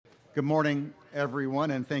Good morning,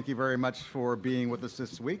 everyone, and thank you very much for being with us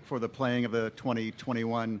this week for the playing of the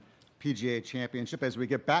 2021 PGA Championship. As we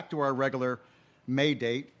get back to our regular May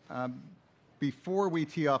date, before we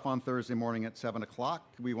tee off on Thursday morning at 7 o'clock,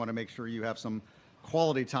 we want to make sure you have some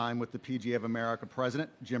quality time with the PGA of America President,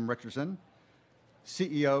 Jim Richerson,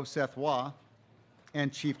 CEO, Seth Waugh,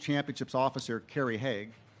 and Chief Championships Officer, Kerry Haigh.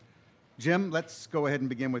 Jim, let's go ahead and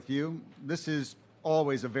begin with you. This is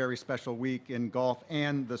always a very special week in golf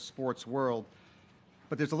and the sports world,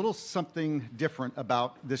 but there's a little something different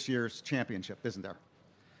about this year's championship, isn't there?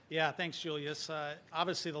 Yeah, thanks, Julius.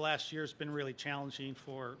 Obviously, the last year has been really challenging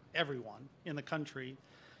for everyone in the country.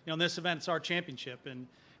 You know, this event's our championship, and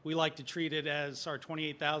we like to treat it as our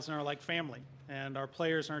 28,000 are like family, and our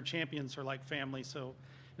players and our champions are like family. So,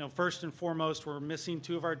 first and foremost, we're missing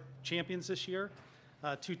two of our champions this year.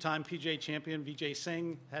 Two-time PGA champion Vijay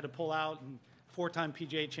Singh had to pull out, and four-time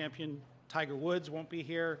PGA champion Tiger Woods won't be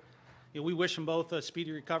here. We wish them both a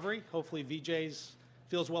speedy recovery. Hopefully Vijay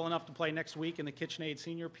feels well enough to play next week in the KitchenAid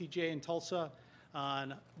Senior PGA in Tulsa.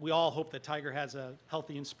 And we all hope that Tiger has a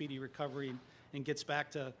healthy and speedy recovery and gets back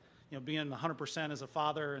to being 100% as a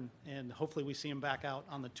father, and hopefully we see him back out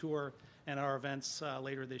on the tour and our events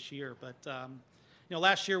later this year. But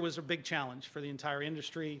last year was a big challenge for the entire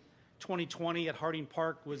industry. 2020 at Harding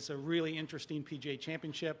Park was a really interesting PGA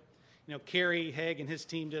Championship. Kerry Haigh and his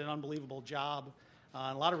team did an unbelievable job. In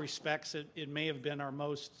a lot of respects, it may have been our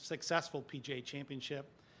most successful PGA Championship,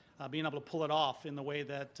 being able to pull it off in the way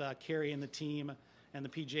that Kerry and the team and the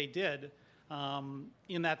PGA did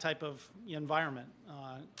in that type of environment.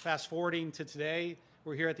 Fast forwarding to today,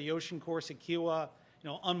 we're here at the Ocean Course at Kiowa.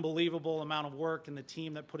 Unbelievable amount of work and the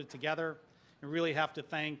team that put it together. I really have to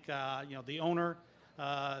thank the owner,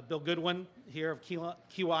 Bill Goodwin here of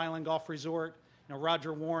Kiowa Island Golf Resort.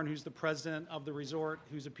 Roger Warren, who's the president of the resort,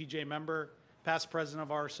 who's a PGA member, past president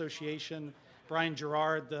of our association, Brian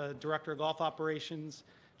Gerard, the director of golf operations,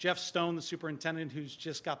 Jeff Stone, the superintendent, who's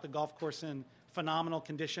just got the golf course in phenomenal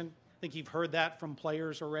condition. I think you've heard that from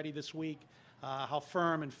players already this week, how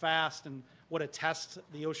firm and fast and what a test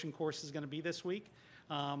the Ocean Course is going to be this week.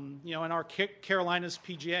 In our Carolinas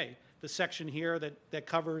PGA, the section here that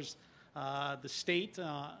covers the state,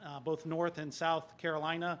 both North and South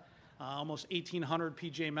Carolina, almost 1,800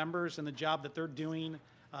 PGA members, and the job that they're doing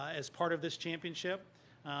as part of this championship,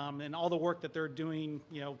 and all the work that they're doing,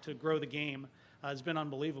 to grow the game has been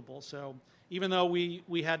unbelievable. So even though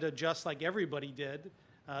we had to adjust like everybody did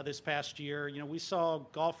this past year, we saw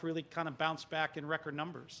golf really kind of bounce back in record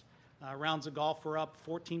numbers. Rounds of golf were up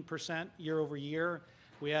 14% year over year.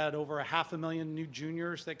 We had over 500,000 new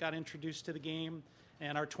juniors that got introduced to the game,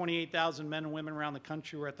 and our 28,000 men and women around the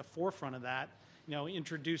country were at the forefront of that.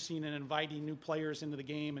 Introducing and inviting new players into the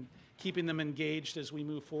game and keeping them engaged as we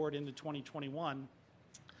move forward into 2021.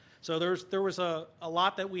 So there was a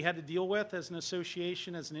lot that we had to deal with as an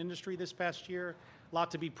association, as an industry this past year, a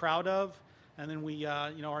lot to be proud of. And then we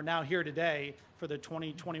are now here today for the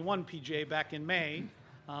 2021 PGA back in May.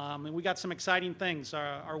 And we got some exciting things.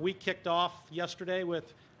 Our week kicked off yesterday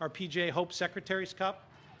with our PGA Hope Secretaries Cup,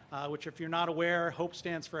 which, if you're not aware, Hope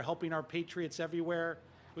stands for Helping Our Patriots Everywhere.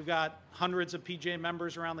 We've got hundreds of PGA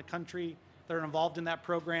members around the country that are involved in that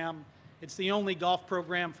program. It's the only golf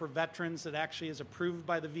program for veterans that actually is approved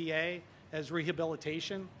by the VA as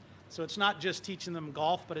rehabilitation. So it's not just teaching them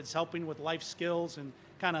golf, but it's helping with life skills and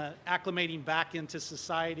kind of acclimating back into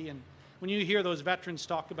society. And when you hear those veterans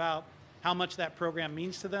talk about how much that program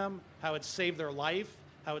means to them, how it saved their life,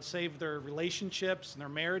 how it saved their relationships and their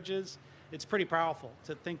marriages, it's pretty powerful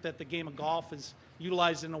to think that the game of golf is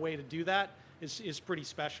utilized in a way to do that. Is pretty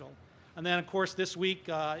special. And then, of course, this week,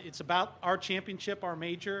 it's about our championship, our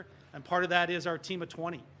major, and part of that is our team of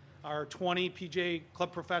 20, our 20 PGA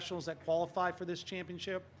club professionals that qualify for this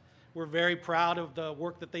championship. We're very proud of the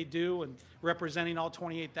work that they do and representing all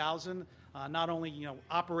 28,000, not only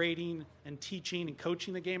operating and teaching and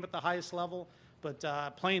coaching the game at the highest level, but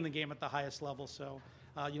playing the game at the highest level. So,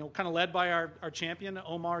 kind of led by our champion,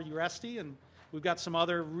 Omar Uresti, and we've got some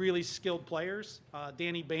other really skilled players.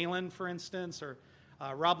 Danny Balin, for instance, or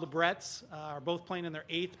Rob Lebretz are both playing in their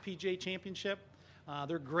 8th PGA Championship.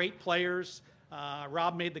 They're great players.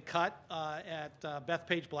 Rob made the cut at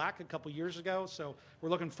Bethpage Black a couple years ago, so we're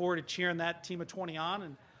looking forward to cheering that team of 20 on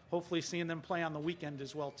and hopefully seeing them play on the weekend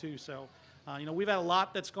as well, too. So, we've had a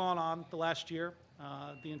lot that's gone on the last year.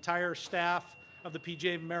 The entire staff of the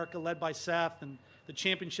PGA of America, led by Seth, and the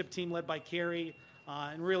championship team led by Kerry,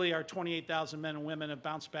 and really our 28,000 men and women have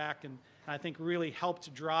bounced back and I think really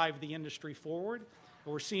helped drive the industry forward.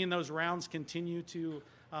 We're seeing those rounds continue to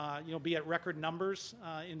be at record numbers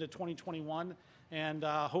into 2021. And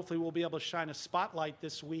hopefully we'll be able to shine a spotlight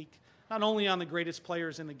this week, not only on the greatest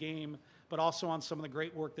players in the game, but also on some of the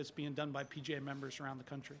great work that's being done by PGA members around the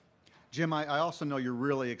country. Jim, I also know you're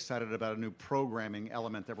really excited about a new programming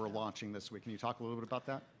element that we're launching this week. Can you talk a little bit about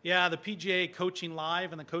that? Yeah, the PGA Coaching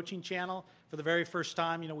Live and the coaching channel. For the very first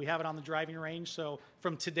time, we have it on the driving range. So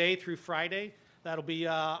from today through Friday, that'll be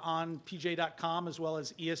on PGA.com as well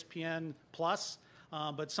as ESPN Plus.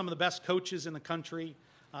 But some of the best coaches in the country,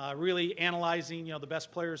 really analyzing, the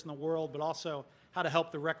best players in the world, but also how to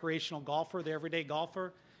help the recreational golfer, the everyday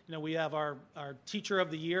golfer. We have our Teacher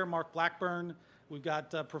of the Year, Mark Blackburn. We've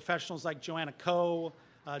got professionals like Joanna Coe,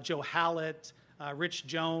 Joe Hallett, Rich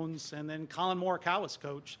Jones, and then Colin Morikawa's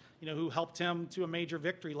coach, who helped him to a major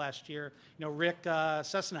victory last year. Rick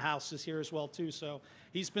Sessenhaus is here as well, too. So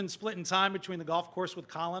he's been splitting time between the golf course with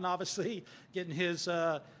Colin, obviously, getting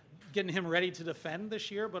him ready to defend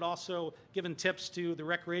this year, but also giving tips to the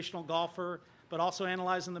recreational golfer, but also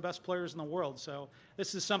analyzing the best players in the world. So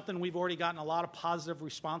this is something we've already gotten a lot of positive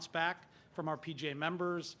response back from our PGA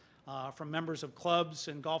members, from members of clubs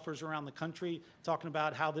and golfers around the country, talking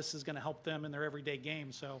about how this is going to help them in their everyday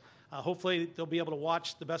game. So hopefully they'll be able to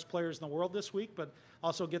watch the best players in the world this week, but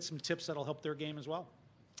also get some tips that'll help their game as well.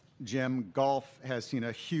 Jim, golf has seen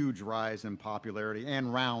a huge rise in popularity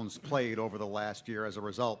and rounds played over the last year as a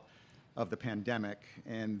result of the pandemic,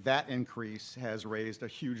 and that increase has raised a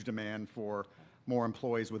huge demand for more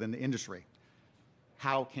employees within the industry.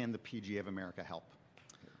 How can the PGA of America help?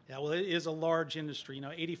 Yeah, well, it is a large industry,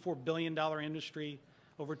 $84 billion industry.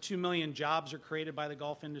 Over 2 million jobs are created by the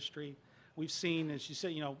golf industry. We've seen, as you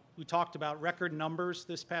said, we talked about record numbers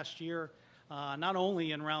this past year, not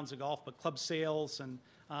only in rounds of golf, but club sales, and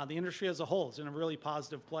the industry as a whole is in a really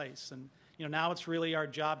positive place. And, now it's really our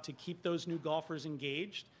job to keep those new golfers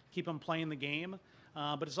engaged, keep them playing the game,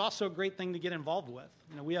 but it's also a great thing to get involved with.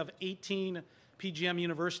 We have 18 PGM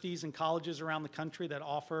universities and colleges around the country that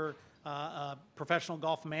offer a professional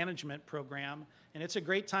golf management program, and it's a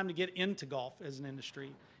great time to get into golf as an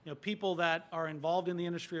industry. People that are involved in the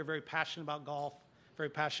industry are very passionate about golf, very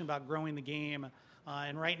passionate about growing the game,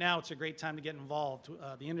 and right now it's a great time to get involved.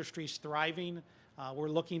 The industry's thriving. We're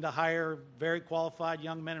looking to hire very qualified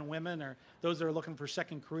young men and women, or those that are looking for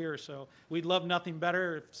second careers. So we'd love nothing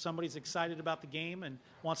better if somebody's excited about the game and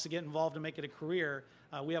wants to get involved and make it a career.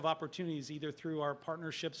 We have opportunities either through our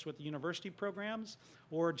partnerships with the university programs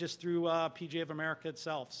or just through PGA of America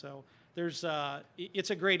itself. So it's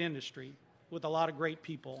a great industry with a lot of great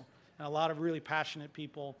people and a lot of really passionate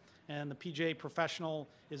people, and the PGA professional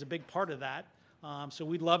is a big part of that. So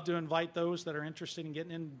we'd love to invite those that are interested in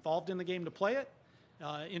getting involved in the game to play it,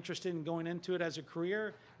 interested in going into it as a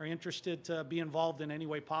career, or interested to be involved in any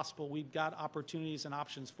way possible. We've got opportunities and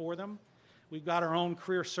options for them. We've got our own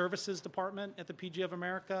career services department at the PGA of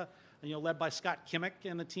America, led by Scott Kimmick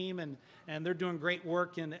and the team, and they're doing great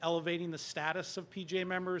work in elevating the status of PGA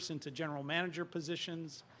members into general manager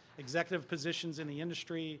positions, executive positions in the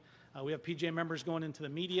industry. We have PGA members going into the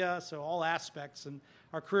media, so all aspects. And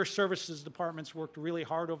our career services department's worked really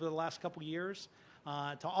hard over the last couple of years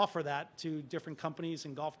to offer that to different companies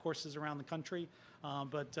and golf courses around the country.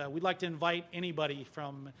 But we'd like to invite anybody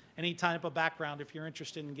from any type of background, if you're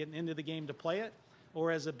interested in getting into the game to play it,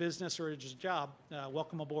 or as a business or as a job,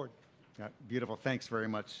 welcome aboard. Beautiful. Thanks very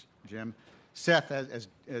much, Jim. Seth,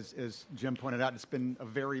 as Jim pointed out, it's been a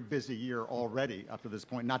very busy year already up to this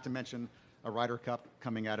point, not to mention a Ryder Cup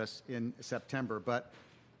coming at us in September. But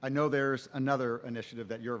I know there's another initiative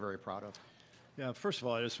that you're very proud of. Yeah, first of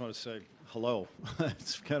all, I just want to say hello.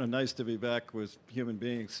 It's kind of nice to be back with human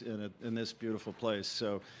beings in this beautiful place.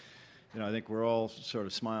 So, I think we're all sort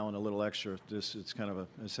of smiling a little extra. It's kind of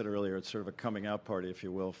I said earlier, it's sort of a coming out party, if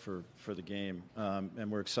you will, for the game.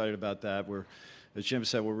 And we're excited about that. As Jim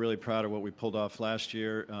said, we're really proud of what we pulled off last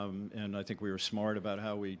year. And I think we were smart about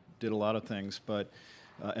how we did a lot of things, but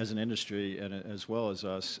as an industry and as well as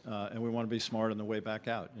us. And we want to be smart on the way back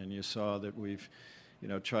out. And you saw that we've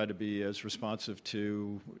try to be as responsive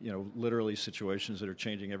to, literally situations that are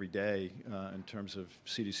changing every day in terms of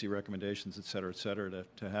CDC recommendations, et cetera,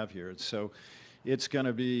 to have here. And so it's going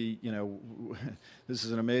to be, this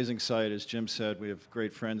is an amazing site. As Jim said, we have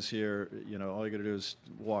great friends here. All you got to do is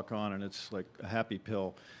walk on, and it's like a happy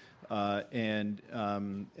pill. And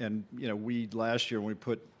we last year when we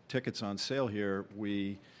put tickets on sale here,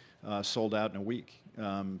 we sold out in a week.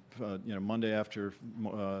 Monday after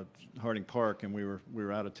Harding Park, and we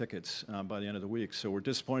were out of tickets by the end of the week. So we're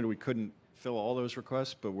disappointed we couldn't fill all those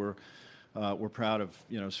requests, but we're proud of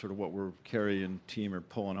sort of what Kerry and team are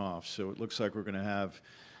pulling off. So it looks like we're going to have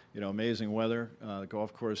amazing weather. The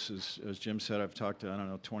golf course is, as Jim said, I've talked to, I don't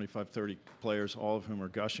know, 25, 30 players, all of whom are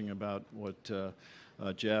gushing about what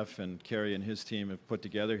Jeff and Kerry and his team have put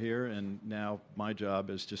together here. And now my job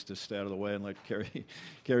is just to stay out of the way and let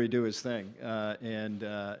Kerry do his thing.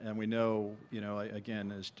 And we know,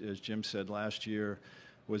 again, as Jim said, last year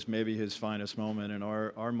was maybe his finest moment and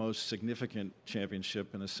our most significant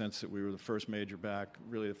championship, in the sense that we were the first major back,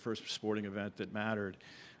 really the first sporting event that mattered.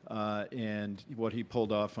 And what he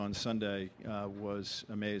pulled off on Sunday was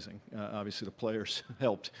amazing. Obviously, the players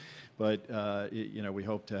helped, but we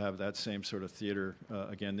hope to have that same sort of theater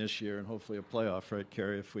again this year, and hopefully a playoff, right,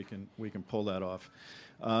 Kerry, if we can pull that off.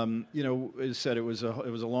 As I said, it was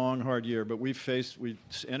a long, hard year, but we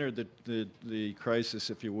entered the crisis,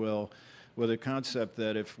 if you will, with a concept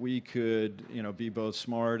that if we could, be both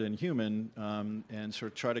smart and human, and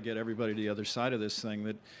sort of try to get everybody to the other side of this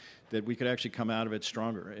thing, that we could actually come out of it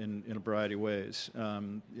stronger in a variety of ways.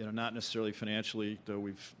 Not necessarily financially, though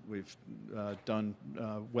we've done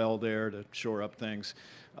well there to shore up things,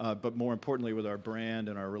 but more importantly with our brand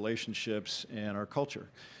and our relationships and our culture.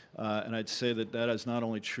 And I'd say that is not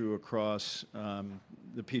only true across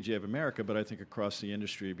the PGA of America, but I think across the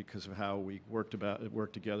industry, because of how we work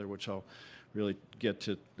together, which I'll really get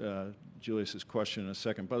to Julius's question in a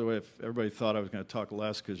second. By the way, if everybody thought I was going to talk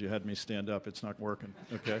less because you had me stand up, it's not working,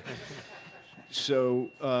 okay? So,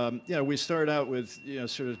 we started out with,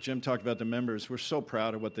 sort of Jim talked about the members. We're so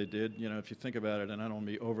proud of what they did. If you think about it, and I don't want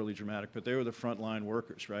to be overly dramatic, but they were the frontline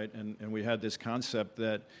workers, right? And we had this concept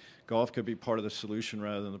that golf could be part of the solution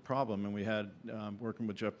rather than the problem. And we had, working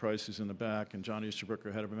with Jeff Price, who's in the back, and John Easterbrook,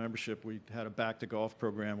 head of a membership, we had a Back to Golf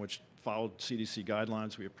program which followed CDC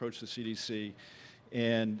guidelines. We approached the CDC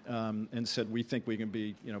and said, we think we can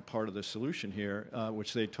be, part of the solution here,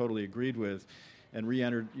 which they totally agreed with, and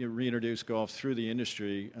reintroduced golf through the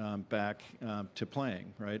industry back to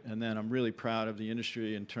playing, right? And then I'm really proud of the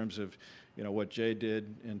industry in terms of, what Jay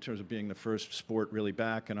did in terms of being the first sport really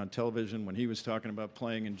back and on television. When he was talking about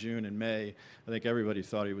playing in June and May, I think everybody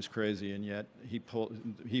thought he was crazy, and yet he pulled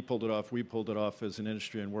it off. We pulled it off as an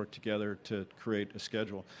industry and worked together to create a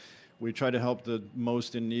schedule. We tried to help the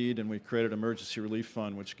most in need, and we created an emergency relief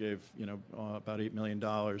fund, which gave about $8 million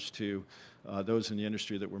to those in the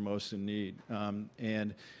industry that were most in need.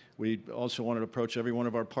 And we also wanted to approach every one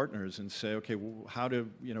of our partners and say, okay,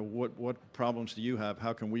 what problems do you have?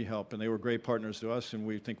 How can we help? And they were great partners to us, and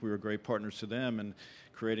we think we were great partners to them, and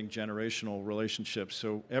creating generational relationships.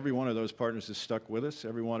 So every one of those partners is stuck with us.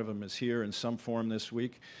 Every one of them is here in some form this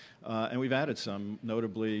week. And we've added some,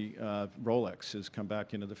 notably Rolex has come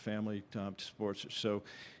back into the family sports. So,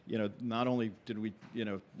 not only did we,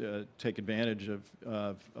 take advantage of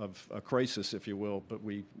a crisis, if you will, but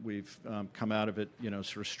we've come out of it,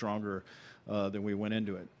 sort of stronger than we went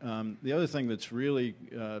into it. The other thing that's really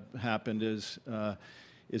happened is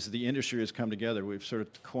the industry has come together. We've sort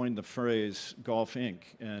of coined the phrase Golf Inc.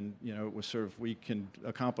 And, it was sort of, we can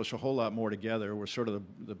accomplish a whole lot more together. We're sort of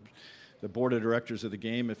the board of directors of the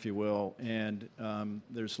game, if you will, and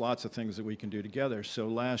there's lots of things that we can do together. So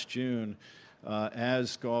last June,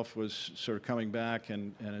 as golf was sort of coming back,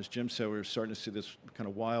 and as Jim said, we were starting to see this kind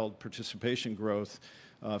of wild participation growth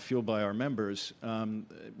fueled by our members.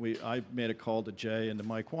 I made a call to Jay and to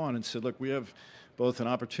Mike Wan and said, look, we have both an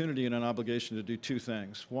opportunity and an obligation to do two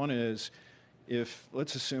things. One is, if,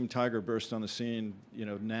 let's assume Tiger burst on the scene,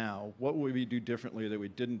 now, what would we do differently that we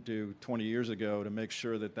didn't do 20 years ago to make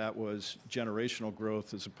sure that was generational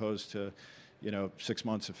growth as opposed to, 6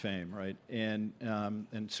 months of fame, right? And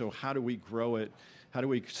so how do we grow it? How do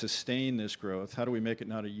we sustain this growth? How do we make it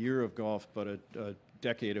not a year of golf, but a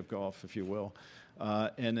decade of golf, if you will?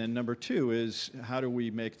 And then number two is, how do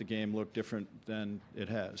we make the game look different than it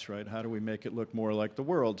has, right? How do we make it look more like the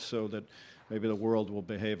world so that maybe the world will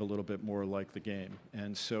behave a little bit more like the game?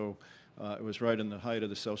 And so it was right in the height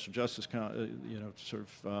of the social justice,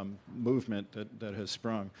 movement that has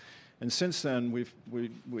sprung. And since then,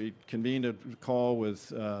 we convened a call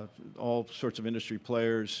with all sorts of industry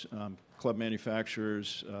players, club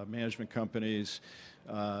manufacturers, management companies,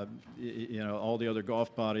 all the other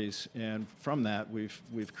golf bodies, and from that,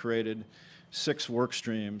 we've created 6 work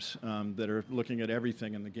streams that are looking at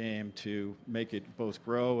everything in the game to make it both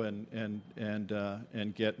grow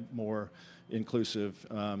and get more inclusive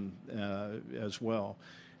as well.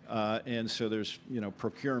 And so there's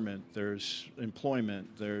procurement, there's employment,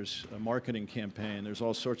 there's a marketing campaign, there's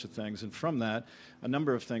all sorts of things, and from that, a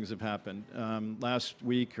number of things have happened. Last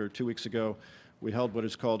week or 2 weeks ago, we held what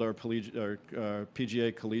is called our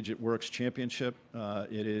PGA Collegiate Works Championship.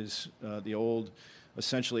 It is the old,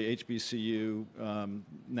 essentially HBCU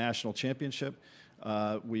national championship.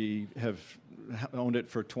 We have owned it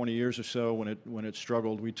for 20 years or so. When it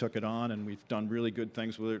struggled, we took it on, and we've done really good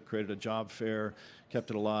things with it. Created a job fair, kept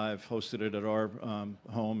it alive, hosted it at our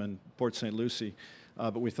home in Port St. Lucie.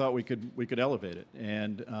 But we thought we could elevate it,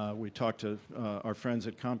 and we talked to our friends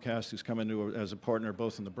at Comcast, who's come into as a partner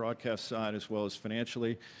both on the broadcast side as well as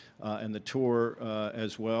financially, and the tour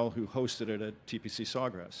as well, who hosted it at TPC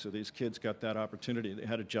Sawgrass. So these kids got that opportunity. They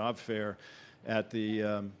had a job fair at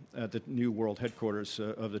the new world headquarters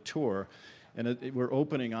of the tour. And we're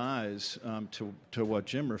opening eyes to what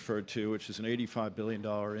Jim referred to, which is an $85 billion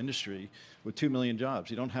industry with 2 million jobs.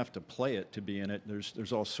 You don't have to play it to be in it.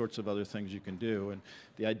 There's all sorts of other things you can do. And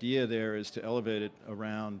the idea there is to elevate it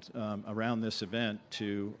around this event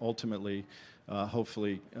to ultimately,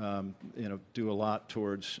 hopefully, do a lot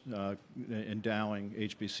towards endowing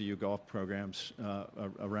HBCU golf programs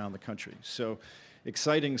around the country. So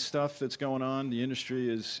exciting stuff that's going on. The industry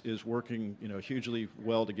is working hugely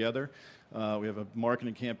well together. We have a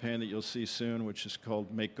marketing campaign that you'll see soon, which is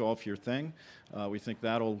called "Make Golf Your Thing." We think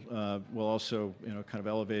that'll will also kind of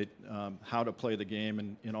elevate how to play the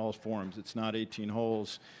game in all forms. It's not 18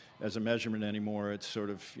 holes as a measurement anymore. It's sort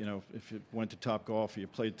of if you went to Top Golf, or you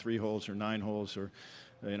played 3 holes or 9 holes, or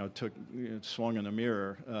swung in a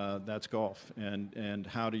mirror, that's golf. And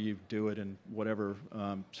how do you do it in whatever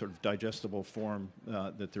sort of digestible form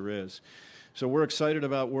that there is. So we're excited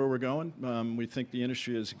about where we're going. We think the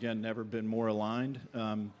industry has, again, never been more aligned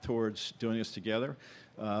towards doing this together.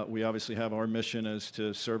 We obviously have our mission is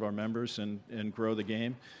to serve our members and grow the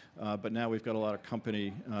game, but now we've got a lot of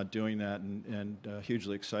company doing that, and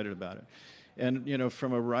hugely excited about it. And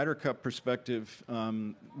from a Ryder Cup perspective,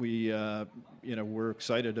 we're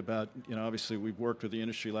excited about. Obviously, we've worked with the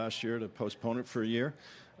industry last year to postpone it for a year.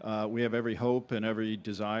 We have every hope and every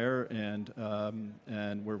desire,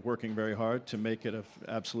 and we're working very hard to make it an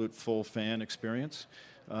absolute full fan experience.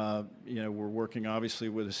 We're working obviously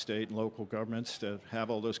with the state and local governments to have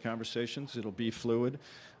all those conversations. It'll be fluid,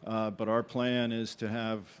 but our plan is to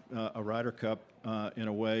have a Ryder Cup in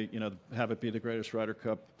a way, have it be the greatest Ryder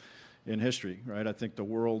Cup in history, right? I think the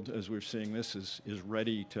world, as we're seeing this, is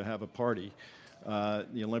ready to have a party.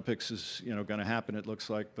 The Olympics is, going to happen, it looks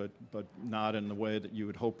like, but not in the way that you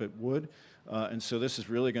would hope it would. And so this is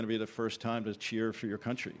really going to be the first time to cheer for your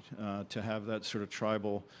country, to have that sort of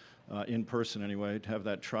tribal, in person anyway, to have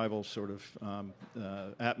that tribal sort of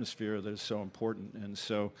atmosphere that is so important. And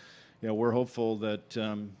so, we're hopeful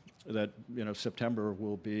that September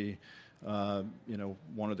will be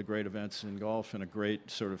one of the great events in golf and a great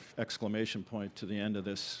sort of exclamation point to the end of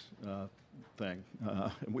this thing.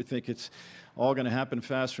 And we think it's all going to happen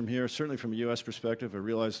fast from here. Certainly from a U.S. perspective, I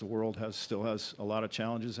realize the world still has a lot of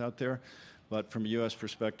challenges out there, but from a U.S.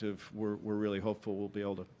 perspective, we're really hopeful we'll be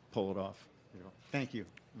able to pull it off. Thank you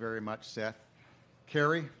very much, Seth.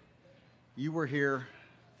 Kerry, you were here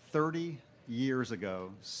 30 years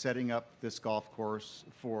ago setting up this golf course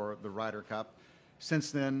for the Ryder Cup.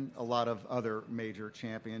 Since then, a lot of other major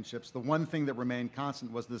championships. The one thing that remained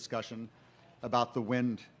constant was the discussion about the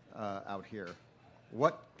wind out here.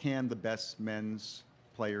 What can the best men's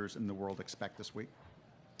players in the world expect this week?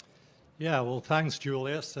 Yeah, well, thanks,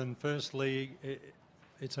 Julius. And firstly,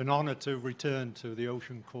 it's an honor to return to the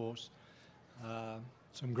Ocean Course.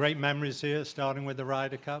 Some great memories here, starting with the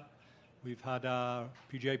Ryder Cup. We've had our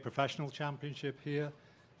PGA Professional Championship here,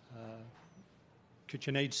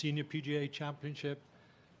 KitchenAid Senior PGA Championship,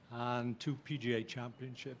 and 2 PGA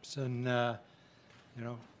Championships. And,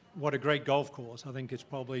 what a great golf course. I think it's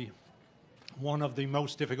probably one of the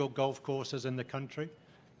most difficult golf courses in the country.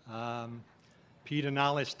 Pete and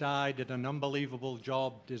Alice Dye did an unbelievable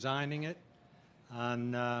job designing it.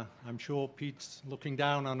 And I'm sure Pete's looking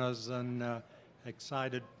down on us and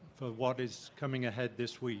excited for what is coming ahead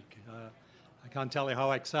this week. I can't tell you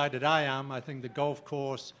how excited I am. I think the golf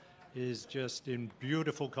course is just in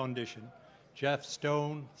beautiful condition. Jeff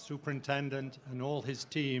Stone, superintendent, and all his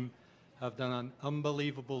team have done an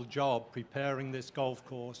unbelievable job preparing this golf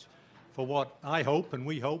course for what I hope and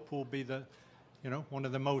we hope will be the, one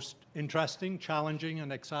of the most interesting, challenging,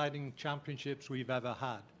 and exciting championships we've ever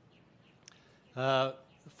had.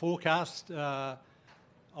 Forecast,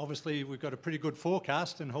 obviously we've got a pretty good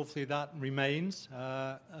forecast, and hopefully that remains.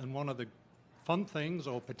 And one of the fun things,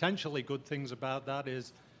 or potentially good things about that,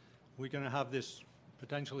 is we're going to have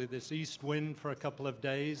potentially this east wind for a couple of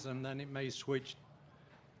days, and then it may switch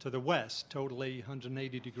to the west, totally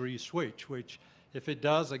 180-degree switch, which if it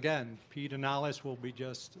does, again, Pete and Alice will be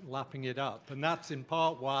just lapping it up. And that's in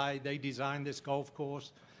part why they designed this golf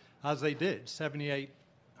course as they did.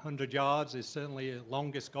 7,800 yards is certainly the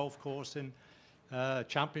longest golf course in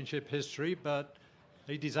championship history, but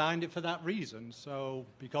they designed it for that reason. So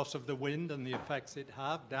because of the wind and the effects it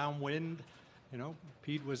had, downwind, you know,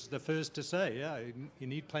 Pete was the first to say, yeah, you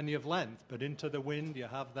need plenty of length, but into the wind you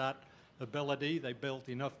have that ability. They built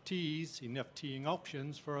enough tees, enough teeing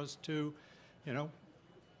options for us to, you know,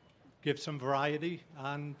 give some variety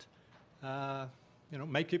and, you know,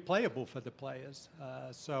 make it playable for the players.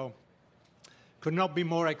 So could not be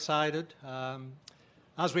more excited.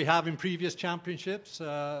 As we have in previous championships,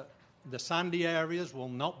 the sandy areas will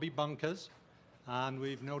not be bunkers, and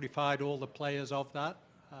we've notified all the players of that.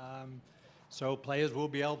 So players will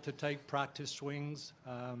be able to take practice swings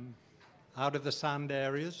out of the sand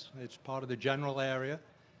areas. It's part of the general area.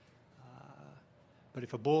 But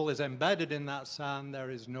if a ball is embedded in that sand, there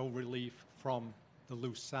is no relief from the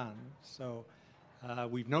loose sand. So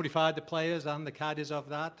we've notified the players and the caddies of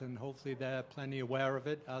that, and hopefully they're plenty aware of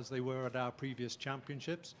it, as they were at our previous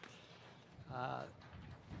championships.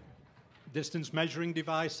 Distance measuring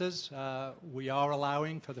devices, we are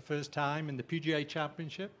allowing for the first time in the PGA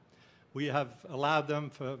Championship. We have allowed them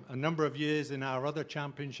for a number of years in our other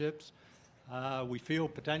championships. We feel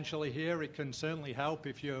potentially here it can certainly help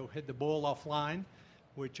if you hit the ball offline,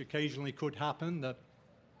 which occasionally could happen,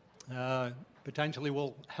 that potentially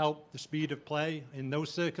will help the speed of play in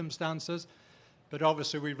those circumstances. But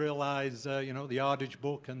obviously we realize, you know, the yardage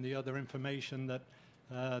book and the other information that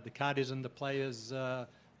the caddies and the players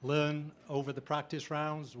learn over the practice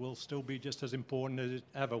rounds will still be just as important as it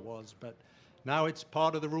ever was. But now it's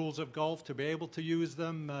part of the rules of golf to be able to use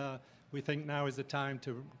them. We think now is the time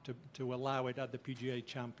to allow it at the PGA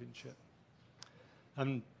Championship.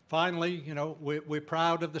 And finally, you know, we're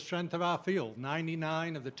proud of the strength of our field.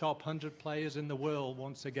 99 of the top 100 players in the world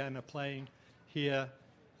once again are playing here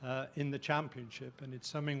in the championship, and it's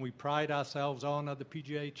something we pride ourselves on at the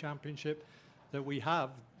PGA Championship, that we have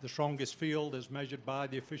the strongest field as measured by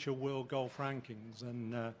the official World Golf Rankings.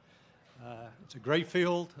 And it's a great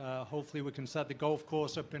field. Hopefully we can set the golf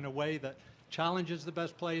course up in a way that challenges the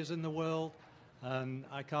best players in the world. And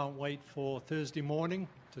I can't wait for Thursday morning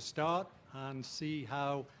to start and see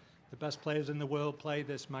how the best players in the world play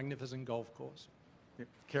this magnificent golf course.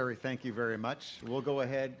 Kerry, thank you very much. We'll go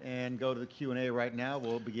ahead and go to the Q&A right now.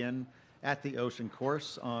 We'll begin at the Ocean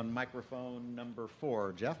Course on microphone number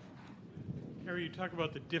 4. Jeff? Kerry, you talk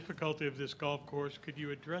about the difficulty of this golf course. Could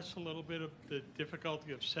you address a little bit of the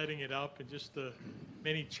difficulty of setting it up and just the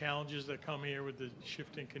many challenges that come here with the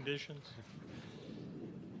shifting conditions?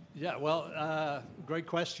 Yeah, well, great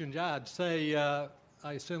question. Yeah, I'd say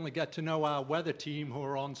I certainly get to know our weather team who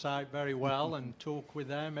are on site very well and talk with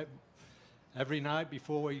them every night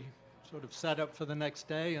before we sort of set up for the next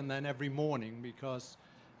day, and then every morning, because,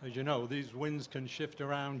 as you know, these winds can shift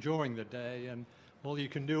around during the day, and all you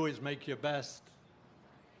can do is make your best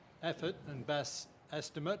effort and best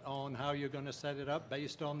estimate on how you're going to set it up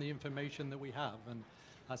based on the information that we have. And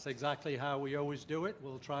that's exactly how we always do it.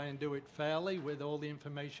 We'll try and do it fairly with all the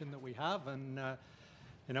information that we have. And,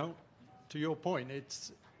 you know, to your point,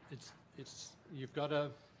 it's you've got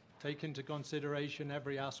to take into consideration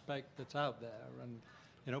every aspect that's out there. And,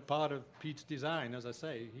 you know, part of Pete's design, as I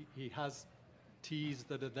say, he has tees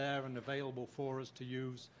that are there and available for us to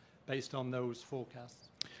use based on those forecasts.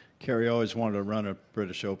 Kerry always wanted to run a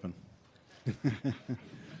British Open.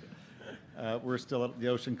 We're still at the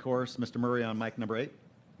Ocean Course. Mr. Murray on mic number 8.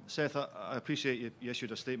 Seth, I appreciate you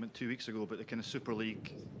issued a statement 2 weeks ago, but the kind of Super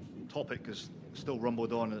League topic is still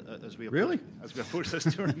rumbled on as we approach this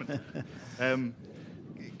tournament.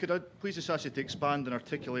 Could I please just ask you to expand and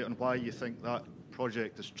articulate on why you think that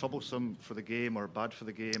project is troublesome for the game or bad for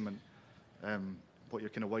the game, and what your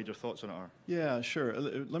kind of wider thoughts on it are? Yeah, sure.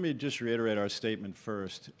 Let me just reiterate our statement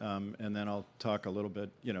first, and then I'll talk a little bit,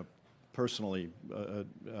 you know, personally.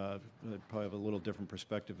 Probably have a little different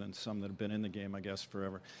perspective than some that have been in the game, I guess,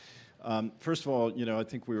 forever. First of all, you know, I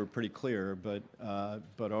think we were pretty clear, but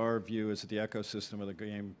our view is that the ecosystem of the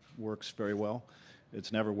game works very well.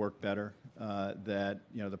 It's never worked better. That,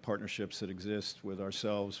 you know, the partnerships that exist with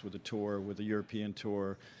ourselves, with the tour, with the European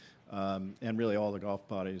tour, and really all the golf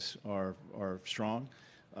bodies are strong.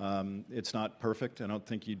 It's not perfect. I don't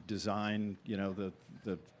think you design, you know, the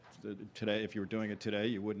today, if you were doing it today,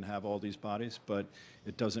 you wouldn't have all these bodies, but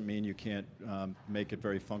it doesn't mean you can't make it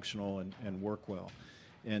very functional and work well.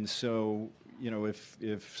 And so, you know,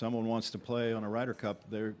 if someone wants to play on a Ryder Cup,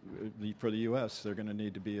 for the U.S., they're going to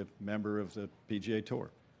need to be a member of the PGA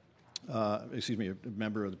Tour. A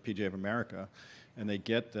member of the PGA of America, and they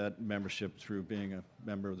get that membership through being a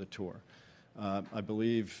member of the tour. I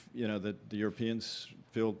believe, you know, that the Europeans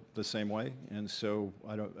feel the same way, and so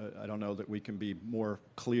I don't know that we can be more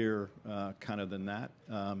clear kind of than that.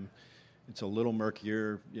 It's a little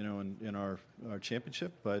murkier, in our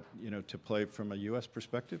championship, but to play from a U.S.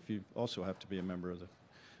 perspective, you also have to be a member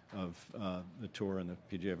of the Tour and the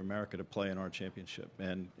PGA of America to play in our championship,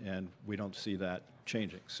 and we don't see that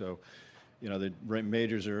changing. So, the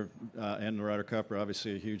majors and the Ryder Cup are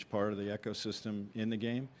obviously a huge part of the ecosystem in the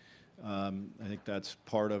game. I think that's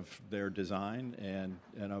part of their design, and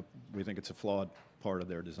we think it's a flawed part of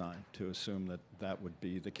their design to assume that would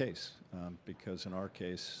be the case, because in our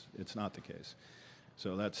case, it's not the case.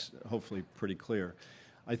 So that's hopefully pretty clear.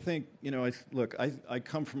 I think, I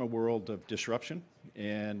come from a world of disruption,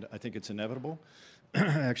 and I think it's inevitable. I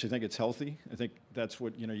actually think it's healthy. I think that's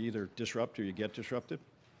what, you either disrupt or you get disrupted,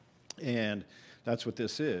 and that's what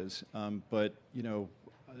this is. But,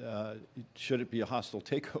 should it be a hostile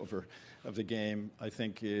takeover of the game, I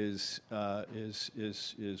think is way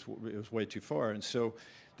too far. And so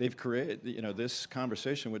they've created, this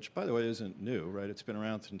conversation, which, by the way, isn't new, right? It's been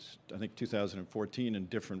around since, I think, 2014 in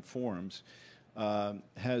different forms,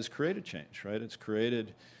 has created change, right? It's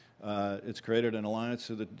created an alliance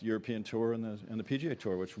of the European Tour and the PGA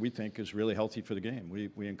Tour, which we think is really healthy for the game.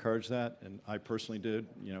 We encourage that, and I personally did.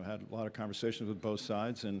 Had a lot of conversations with both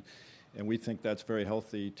sides, and we think that's very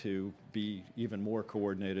healthy to be even more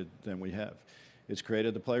coordinated than we have. It's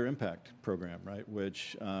created the Player Impact Program, right,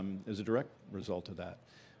 which is a direct result of that.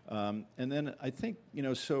 And then I think,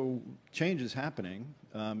 so change is happening,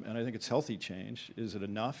 and I think it's healthy change. Is it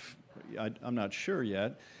enough? I'm not sure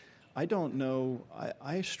yet. I don't know.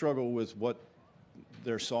 I struggle with what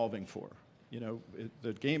they're solving for.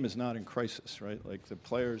 The game is not in crisis, right? Like the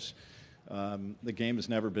players, the game has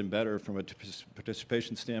never been better from a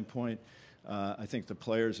participation standpoint. I think the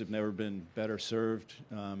players have never been better served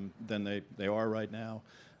than they are right now.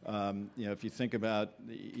 If you think about,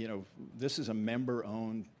 this is a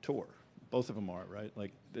member-owned tour. Both of them are, right?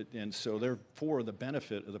 And so they're for the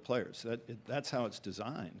benefit of the players. That's how it's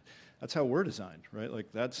designed. That's how we're designed, right?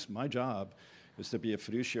 That's my job, is to be a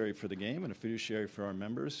fiduciary for the game and a fiduciary for our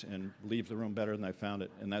members and leave the room better than I found it.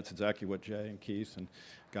 And that's exactly what Jay and Keith and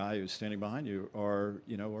Guy, who's standing behind you, are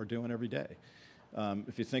doing every day.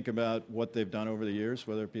 If you think about what they've done over the years,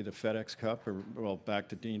 whether it be the FedEx Cup or, back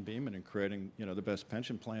to Dean Beeman and creating, the best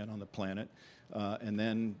pension plan on the planet, and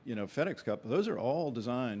then, FedEx Cup, those are all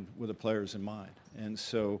designed with the players in mind. And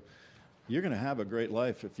so you're going to have a great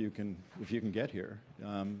life if you can get here.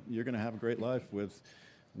 You're going to have a great life with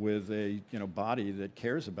a body that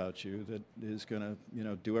cares about you, that is going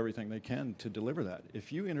to do everything they can to deliver that.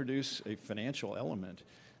 If you introduce a financial element,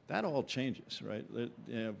 that all changes, right?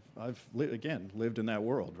 I've lived in that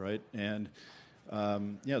world, right? And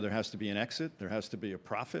there has to be an exit, there has to be a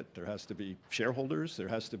profit, there has to be shareholders, there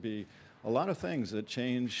has to be a lot of things that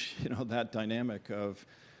change, that dynamic of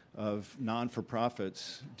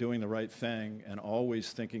non-for-profits doing the right thing and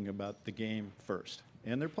always thinking about the game first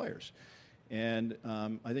and their players. And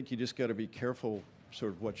I think you just got to be careful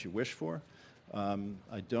sort of what you wish for.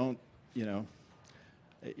 I don't,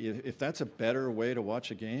 if that's a better way to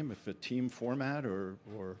watch a game, if a team format or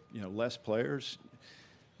less players,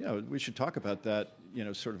 we should talk about that,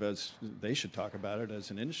 sort of as they should talk about it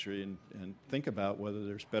as an industry and think about whether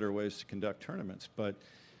there's better ways to conduct tournaments. But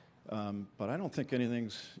I don't think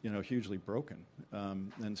anything's, hugely broken.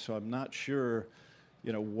 And so I'm not sure,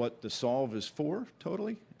 what the solve is for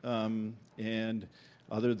totally. And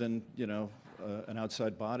other than, an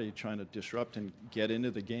outside body trying to disrupt and get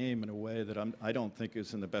into the game in a way that I don't think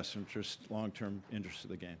is in the best interest, long-term interest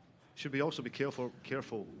of the game. Should we also be careful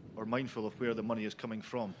or mindful of where the money is coming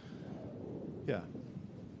from? Yeah,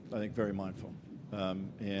 I think very mindful. I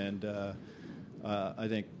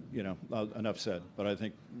think, enough said, but I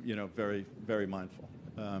think, very, very mindful.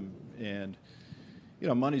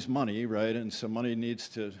 Money's money, right? And so money needs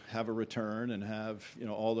to have a return and have,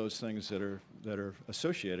 all those things that are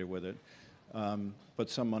associated with it. But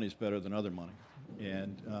some money's better than other money.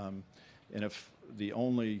 And if the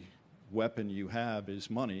only weapon you have is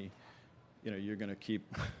money, you're going to keep,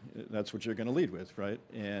 that's what you're going to lead with, right?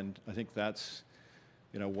 And I think that's,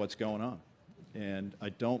 what's going on. And I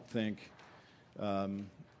don't think,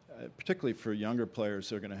 particularly for younger players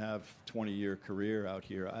that are going to have 20-year career out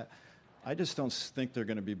here, I just don't think they're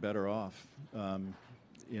going to be better off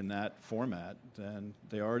in that format than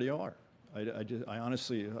they already are. I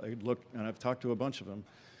honestly, I look, and I've talked to a bunch of them,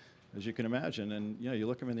 as you can imagine, and you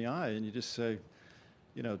look them in the eye and you just say,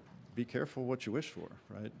 be careful what you wish for,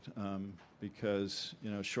 right? Because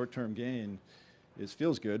short-term gain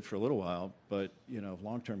feels good for a little while, but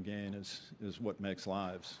long-term gain is what makes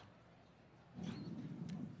lives.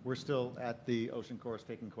 We're still at the Ocean Course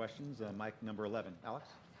taking questions. Mic number 11, Alex.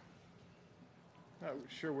 Not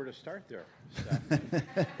sure where to start there, Seth.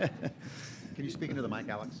 Can you speak into the mic,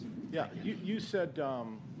 Alex? Yeah, you said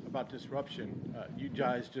about disruption. You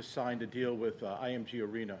guys just signed a deal with IMG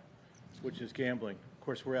Arena, which is gambling. Of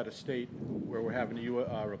course, we're at a state where we're having a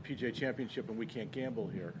PGA Championship and we can't gamble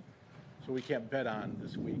here, so we can't bet on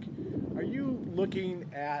this week. Are you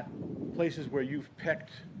looking at places where you've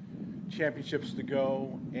picked championships to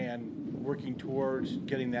go and working towards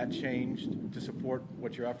getting that changed to support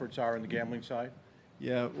what your efforts are on the gambling side?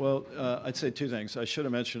 Yeah, well, I'd say two things. I should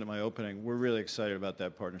have mentioned in my opening, we're really excited about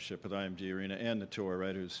that partnership with IMG Arena and the tour,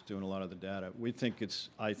 right, who's doing a lot of the data. We think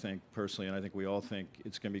I think personally, and I think we all think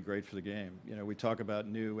it's going to be great for the game. You know, we talk about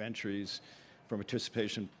new entries from a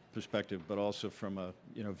participation perspective, but also from a,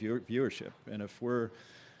 viewership. And if we're,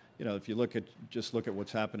 if you look at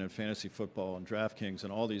what's happened in fantasy football and DraftKings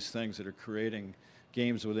and all these things that are creating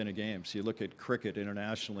games within a game. So you look at cricket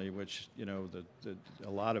internationally, which, a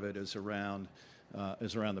lot of it is around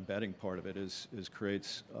the betting part of it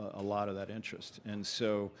creates a lot of that interest. And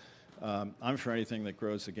so I'm for anything that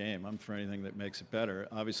grows the game. I'm for anything that makes it better.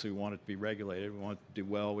 Obviously, we want it to be regulated. We want it to do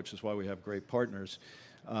well, which is why we have great partners.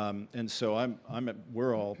 And so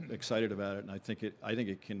we're all excited about it, and I think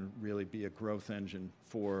it can really be a growth engine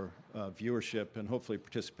for viewership and hopefully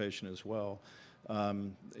participation as well.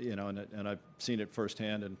 And I've seen it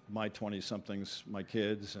firsthand in my 20-somethings, my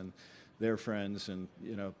kids and their friends, and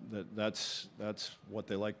that's what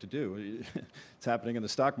they like to do. It's happening in the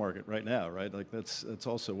stock market right now, right? Like that's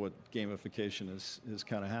also what gamification is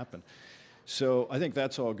kind of happened. So I think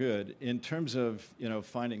that's all good. In terms of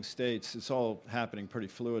finding states, it's all happening pretty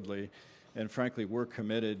fluidly, and frankly, we're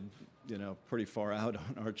committed pretty far out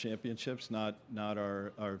on our championships, not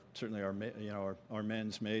our certainly our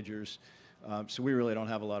men's majors. So we really don't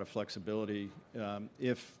have a lot of flexibility.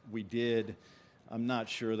 If we did, I'm not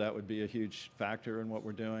sure that would be a huge factor in what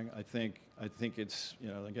we're doing. I think it's,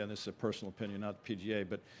 again, this is a personal opinion, not the PGA,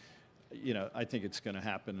 but, I think it's going to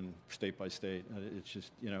happen state by state. It's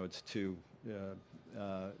just, it's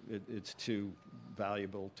too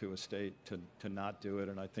valuable to a state to not do it,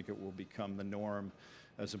 and I think it will become the norm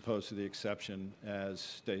as opposed to the exception as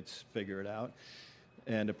states figure it out.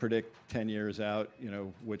 And to predict 10 years out,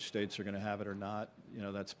 which states are going to have it or not,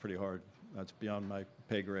 that's pretty hard. That's beyond my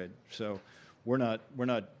pay grade. So we're not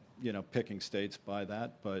picking states by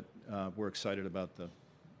that, but we're excited about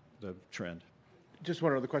the trend. Just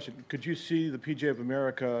one other question. Could you see the PGA of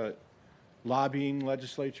America lobbying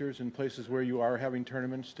legislatures in places where you are having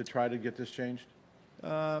tournaments to try to get this changed?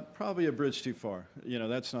 Probably a bridge too far.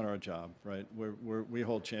 That's not our job, right? We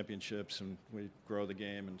hold championships and we grow the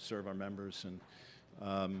game and serve our members. And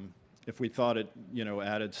if we thought it,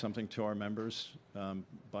 added something to our members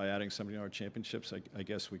by adding something to our championships, I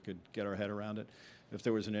guess we could get our head around it. If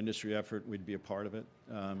there was an industry effort, we'd be a part of it.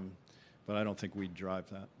 But I don't think we'd drive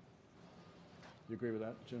that. You agree with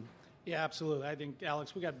that, Jim? Yeah, absolutely. I think,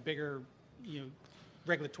 Alex, we got bigger,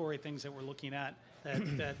 regulatory things that we're looking at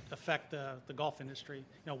that affect the golf industry.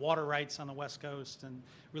 Water rights on the West Coast and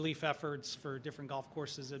relief efforts for different golf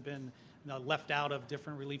courses have been left out of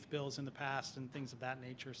different relief bills in the past and things of that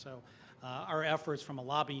nature. So our efforts from a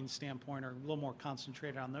lobbying standpoint are a little more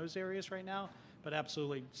concentrated on those areas right now. But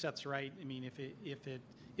absolutely, Seth's right. I mean, if it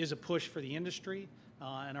is a push for the industry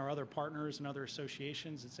and our other partners and other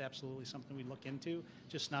associations, it's absolutely something we look into,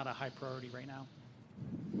 just not a high priority right now.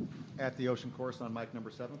 At the Ocean Course on mic number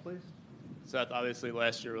 7, please. Seth, obviously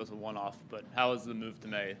last year was a one-off, but how has the move to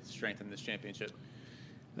May strengthened this championship?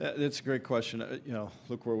 That's a great question.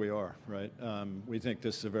 Look where we are, right? We think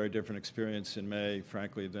this is a very different experience in May,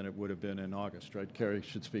 frankly, than it would have been in August, right? Kerry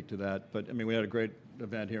should speak to that. But, we had a great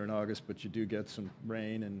event here in August, but you do get some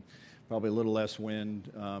rain and probably a little less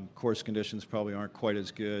wind. Course conditions probably aren't quite as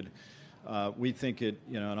good. We think it,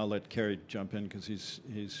 and I'll let Kerry jump in because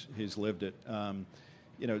he's lived it.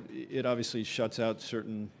 It obviously shuts out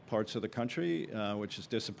certain parts of the country, which is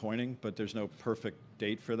disappointing, but there's no perfect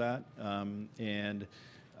date for that. And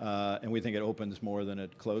we think it opens more than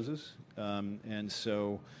it closes.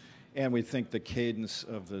 And we think the cadence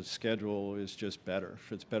of the schedule is just better.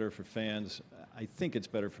 It's better for fans. I think it's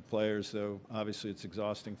better for players, though. Obviously, it's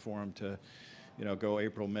exhausting for them to, go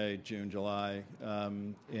April, May, June, July,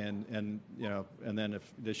 and then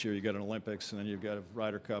if this year you got an Olympics and then you've got a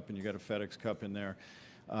Ryder Cup and you got a FedEx Cup in there.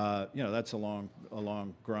 That's a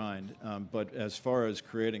long grind. But as far as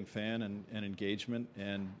creating fan and engagement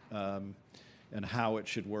and how it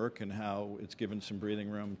should work and how it's given some breathing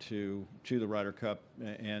room to the Ryder Cup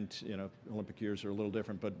and Olympic years are a little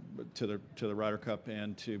different, but to the Ryder Cup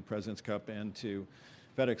and to President's Cup and to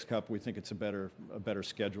FedEx Cup, we think it's a better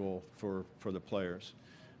schedule for the players.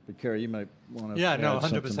 But Kerry, you might want to Yeah, no, add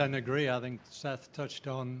something. 100% agree. I think Seth touched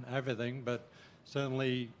on everything, but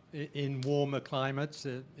certainly in warmer climates,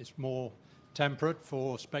 it's more temperate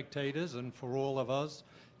for spectators and for all of us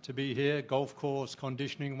to be here. Golf course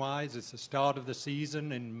conditioning-wise, it's the start of the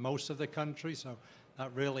season in most of the country, so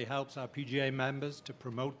that really helps our PGA members to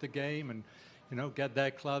promote the game and, get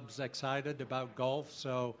their clubs excited about golf.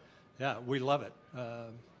 So, yeah, we love it.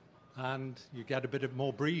 And you get a bit of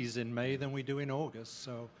more breeze in May than we do in August,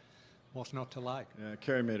 so what's not to like? Yeah,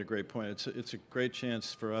 Kerry made a great point. It's a great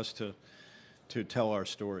chance for us to tell our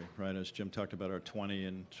story, right? As Jim talked about our 20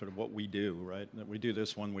 and sort of what we do, right? We do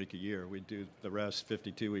this 1 week a year. We do the rest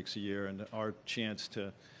 52 weeks a year, and our chance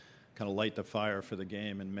to kind of light the fire for the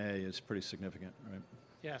game in May is pretty significant, right?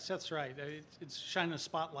 Yeah, Seth's right. It's shining a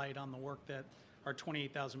spotlight on the work that our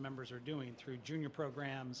 28,000 members are doing through junior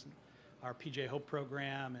programs, and our PGA Hope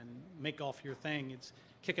program, and Make Golf Your Thing. It's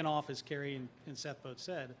kicking off, as Kerry and Seth both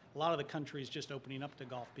said. A lot of the country is just opening up to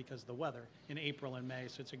golf because of the weather in April and May.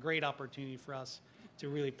 So it's a great opportunity for us to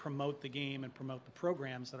really promote the game and promote the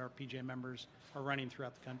programs that our PGA members are running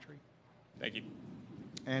throughout the country. Thank you.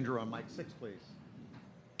 Andrew on mic 6, please.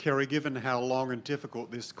 Kerry, given how long and difficult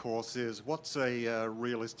this course is, what's a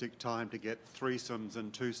realistic time to get threesomes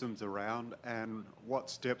and twosomes around, and what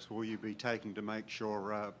steps will you be taking to make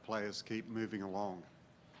sure players keep moving along?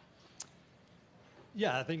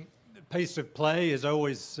 Yeah, I think the pace of play is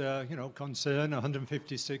always, concern,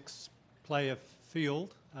 156 player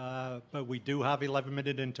field, but we do have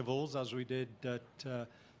 11-minute intervals as we did at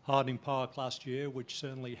Harding Park last year, which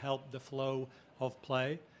certainly helped the flow of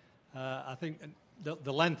play. I think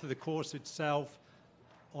the length of the course itself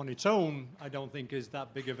on its own, I don't think is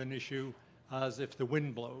that big of an issue as if the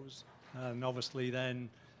wind blows. And obviously then,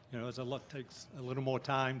 takes a little more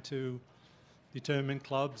time to determine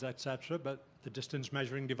clubs, etc. But the distance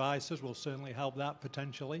measuring devices will certainly help that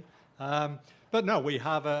potentially. But no, we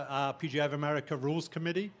have a PGA of America Rules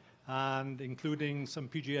Committee, and including some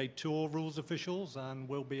PGA Tour rules officials, and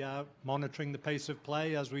we'll be out monitoring the pace of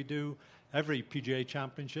play as we do every PGA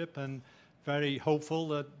championship, and very hopeful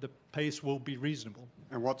that the pace will be reasonable.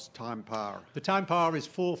 And what's time par? The time par is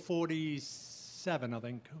 4:47, I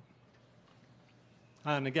think.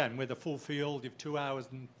 And again, with a full field, you have 2 hours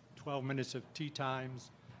and 12 minutes of tee times.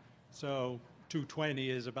 So 2:20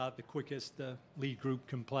 is about the quickest the lead group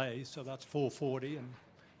can play. So that's 4:40, and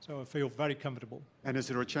so I feel very comfortable. And is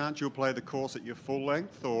there a chance you'll play the course at your full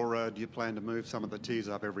length, or do you plan to move some of the tees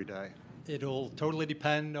up every day? It'll totally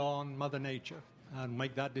depend on Mother Nature, and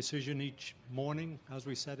make that decision each morning as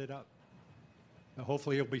we set it up. But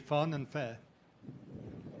hopefully it'll be fun and fair.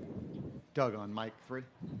 Doug on mic 3.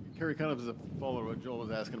 Kerry, kind of as a follow-up, what Joel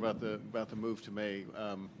was asking about the move to May.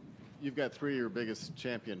 You've got 3 of your biggest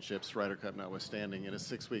championships, Ryder Cup notwithstanding, in a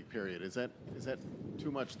 6-week period. Is that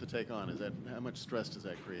too much to take on? How much stress does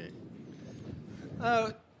that create?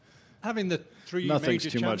 Having the 3 Nothing's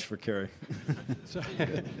major too much for Kerry. So,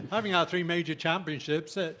 having our 3 major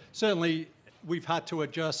championships, certainly we've had to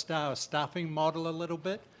adjust our staffing model a little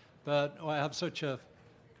bit, but I have such a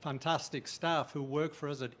fantastic staff who work for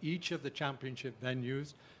us at each of the championship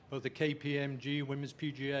venues, both the KPMG Women's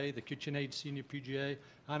PGA, the KitchenAid Senior PGA,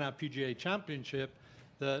 and our PGA Championship,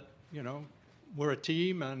 that, we're a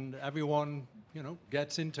team and everyone,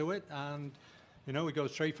 gets into it. And, we go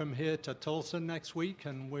straight from here to Tulsa next week,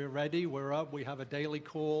 and we're ready, we're up. We have a daily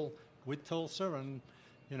call with Tulsa, and,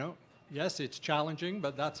 yes, it's challenging,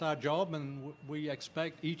 but that's our job, and we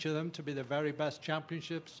expect each of them to be the very best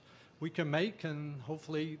championships we can make, and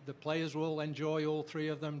hopefully the players will enjoy all 3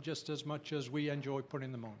 of them just as much as we enjoy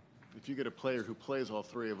putting them on. If you get a player who plays all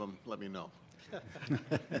 3 of them, let me know.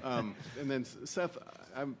 And then Seth,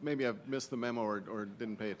 maybe I've missed the memo or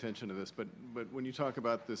didn't pay attention to this, but when you talk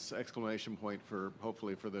about this exclamation point for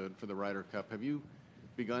hopefully for the Ryder Cup, have you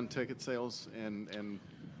begun ticket sales, and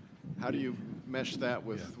how do you mesh that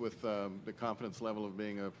with the confidence level of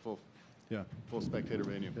being a full spectator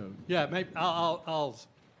venue? Yeah, maybe I'll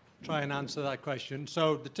try and answer that question.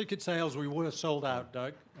 So the ticket sales, we were sold out,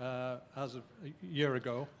 Doug, as of a year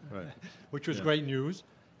ago, Right. which was great news.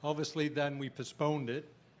 Obviously, then we postponed it,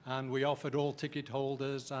 and we offered all ticket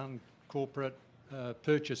holders and corporate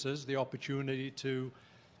purchasers the opportunity to,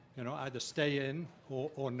 either stay in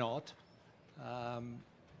or not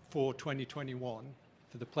for 2021,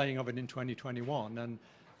 for the playing of it in 2021.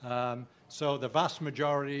 And so the vast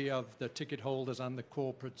majority of the ticket holders and the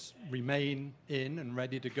corporates remain in and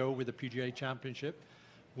ready to go with the PGA Championship.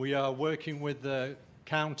 We are working with the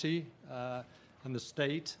county and the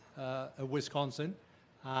state of Wisconsin,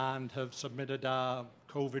 and have submitted our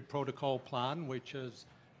COVID protocol plan, which has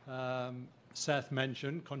Seth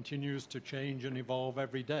mentioned, continues to change and evolve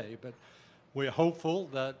every day. But we're hopeful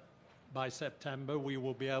that by September we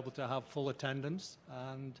will be able to have full attendance.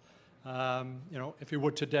 And, you know, if it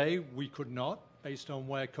were today, we could not, based on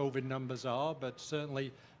where COVID numbers are. But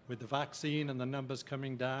certainly with the vaccine and the numbers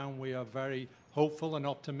coming down, we are very hopeful and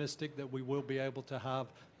optimistic that we will be able to have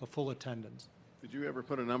a full attendance. Did you ever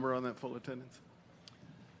put a number on that full attendance?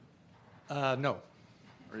 No.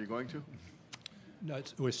 Are you going to? No,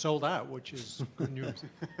 we're sold out, which is good news.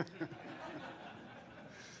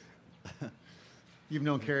 You've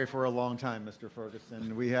known Kerry for a long time, Mr.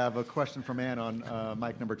 Ferguson. We have a question from Ann on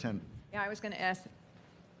mic number 10. Yeah, I was going to ask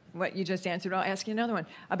what you just answered. I'll ask you another one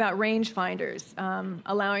about rangefinders,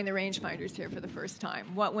 allowing the rangefinders here for the first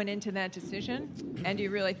time. What went into that decision, and do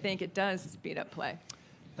you really think it does speed up play?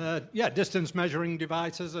 Yeah, distance measuring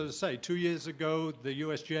devices. As I say, 2 years ago, the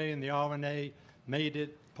USGA and the RNA made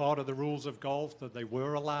it part of the rules of golf that they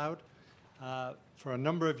were allowed. For a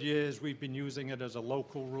number of years, we've been using it as a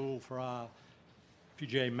local rule for our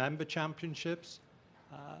PGA member championships.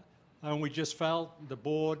 And we just felt the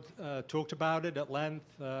board talked about it at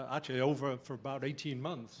length, actually over for about 18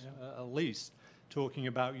 months at least, talking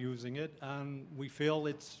about using it. And we feel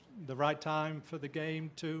it's the right time for the game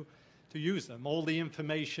to use them. All the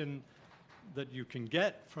information that you can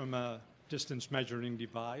get from a distance measuring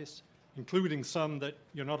device, including some that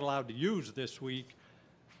you're not allowed to use this week,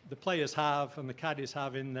 the players have and the caddies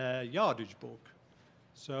have in their yardage book.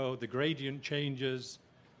 So the gradient changes,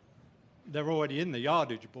 they're already in the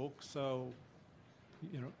yardage book, so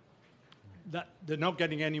you know that they're not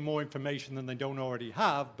getting any more information than they don't already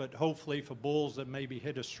have, but hopefully for balls that maybe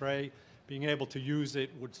hit astray, being able to use it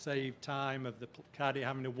would save time of the caddy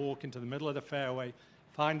having to walk into the middle of the fairway,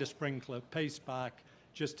 find a sprinkler, pace back,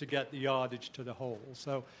 just to get the yardage to the hole.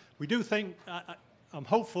 So we do think, I'm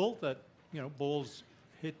hopeful that, you know, balls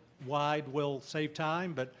hit wide will save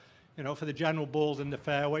time, but, you know, for the general balls in the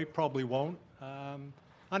fairway, probably won't.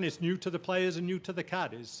 And it's new to the players and new to the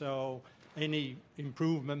caddies, so any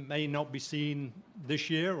improvement may not be seen this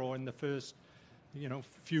year or in the first, you know,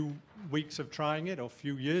 few weeks of trying it or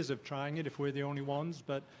few years of trying it if we're the only ones,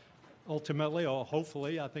 but ultimately or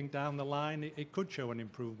hopefully, I think down the line, it could show an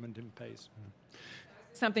improvement in pace.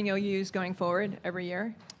 Something you'll use going forward every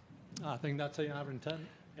year? I think that's our intent.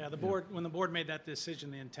 Yeah, the board, when the board made that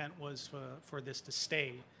decision, the intent was for this to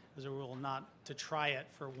stay as a rule, not to try it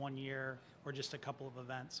for 1 year or just a couple of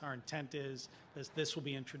events. Our intent is this will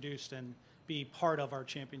be introduced and be part of our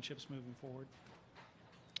championships moving forward.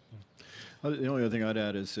 The only other thing I'd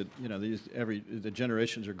add is that, you know, the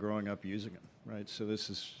generations are growing up using it, right? So this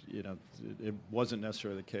is, you know, it wasn't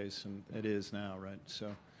necessarily the case, and it is now, right? So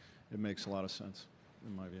it makes a lot of sense,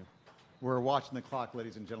 in my view. We're watching the clock,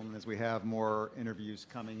 ladies and gentlemen, as we have more interviews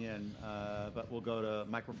coming in. But we'll go to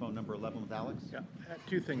microphone number 11 with Alex. Yeah,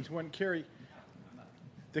 two things. One, Kerry,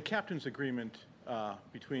 the captain's agreement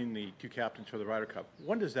between the two captains for the Ryder Cup,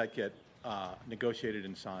 when does that get negotiated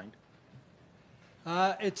and signed?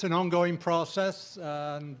 It's an ongoing process,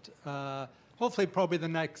 and hopefully probably the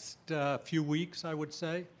next few weeks, I would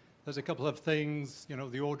say. There's a couple of things, you know,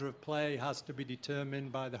 the order of play has to be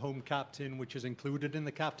determined by the home captain, which is included in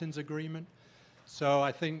the captain's agreement. So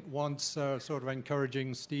I think once sort of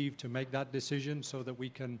encouraging Steve to make that decision so that we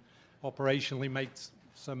can operationally make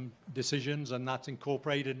some decisions, and that's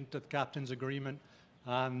incorporated into the captain's agreement.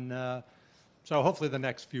 And so hopefully the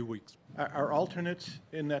next few weeks. Are alternates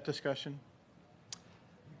in that discussion?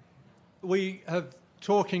 We have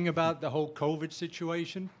talking about the whole COVID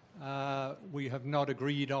situation. We have not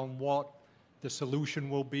agreed on what the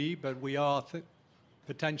solution will be, but we are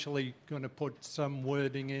potentially going to put some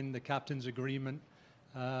wording in the captain's agreement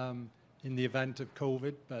in the event of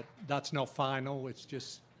COVID, but that's not final. It's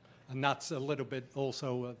just, and that's a little bit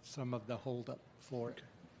also of some of the holdup for it.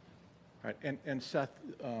 All right, and Seth,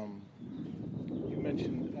 you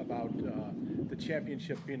mentioned about the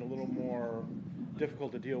championship being a little more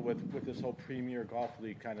difficult to deal with this whole Premier Golf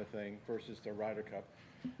League kind of thing versus the Ryder Cup.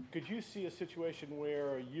 Could you see a situation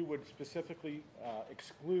where you would specifically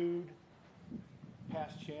exclude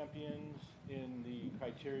past champions in the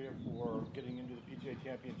criteria for getting into the PGA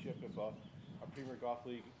Championship if a Premier Golf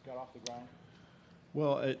League got off the ground?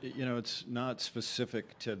 Well, you know, it's not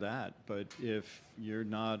specific to that, but if you're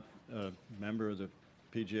not a member of the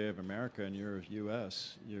PGA of America and you're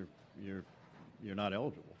U.S., you're not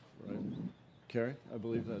eligible, right? Kerry, I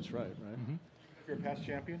believe that's right, right? Mm-hmm. If you're a past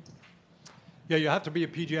champion? Yeah, you have to be a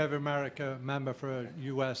PGA of America member for a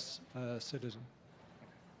U.S. Citizen.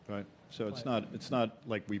 Right. So it's not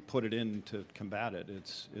like we put it in to combat it.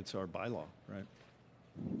 It's our bylaw, right?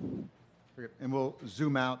 Very good. And we'll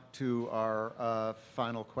zoom out to our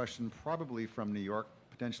final question, probably from New York,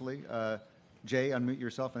 potentially. Jay, unmute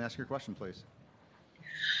yourself and ask your question, please.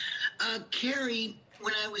 Kerry,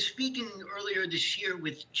 when I was speaking earlier this year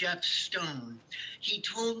with Jeff Stone, he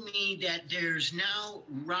told me that there's now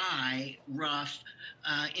rye rough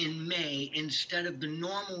in May instead of the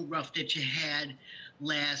normal rough that you had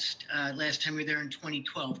last time we were there in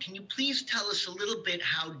 2012. Can you please tell us a little bit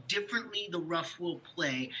how differently the rough will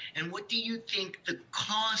play, and what do you think the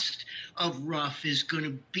cost of rough is going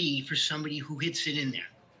to be for somebody who hits it in there?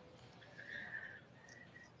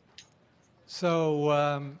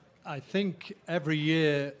 So I think every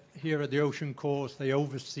year here at the Ocean Course they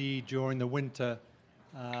overseed during the winter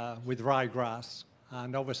with ryegrass,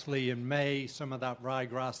 and obviously in May some of that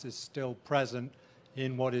ryegrass is still present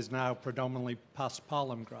in what is now predominantly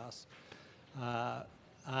paspalum grass.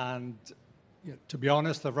 And to be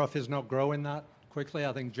honest, the rough is not growing that quickly.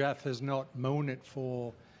 I think Jeff has not mown it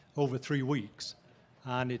for over 3 weeks,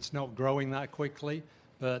 and it's not growing that quickly.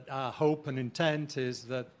 But our hope and intent is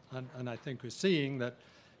that, and I think we're seeing that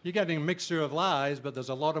you're getting a mixture of lies, but there's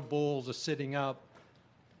a lot of balls are sitting up,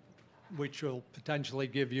 which will potentially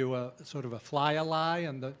give you a sort of a flyer lie,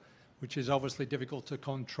 and which is obviously difficult to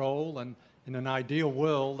control. And in an ideal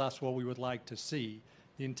world, that's what we would like to see.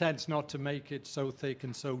 The intent's not to make it so thick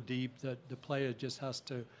and so deep that the player just has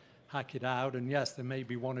to hack it out. And yes, there may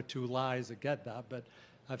be 1 or 2 lies that get that, but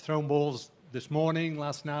I've thrown balls this morning,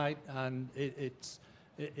 last night, and it's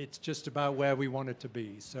just about where we want it to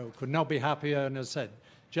be. So could not be happier. And as I said,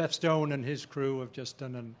 Jeff Stone and his crew have just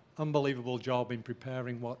done an unbelievable job in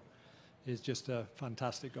preparing what is just a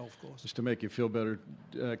fantastic golf course. Just to make you feel better,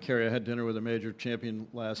 Kerry, I had dinner with a major champion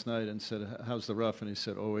last night and said, how's the rough? And he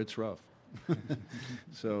said, oh, it's rough.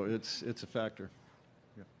 So it's a factor.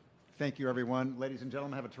 Yeah. Thank you, everyone. Ladies and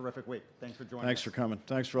gentlemen, have a terrific week. Thanks for joining us. Thanks for coming.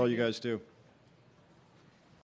 Thanks for all you guys do.